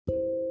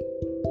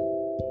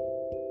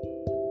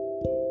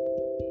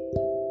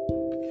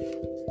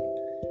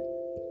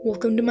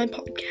Welcome to my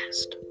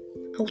podcast.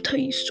 I will tell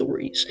you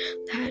stories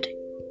that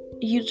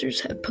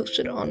users have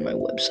posted on my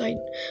website.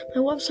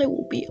 My website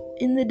will be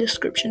in the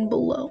description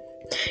below.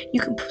 You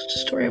can post a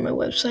story on my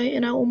website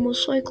and I will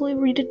most likely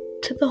read it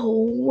to the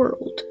whole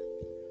world.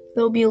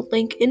 There will be a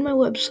link in my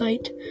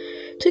website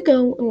to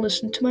go and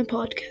listen to my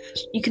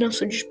podcast. You can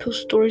also just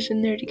post stories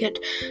in there to get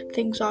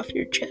things off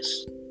your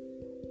chest.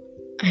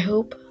 I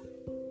hope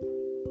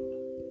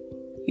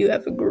you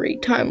have a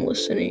great time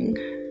listening.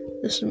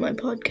 This is my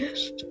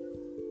podcast.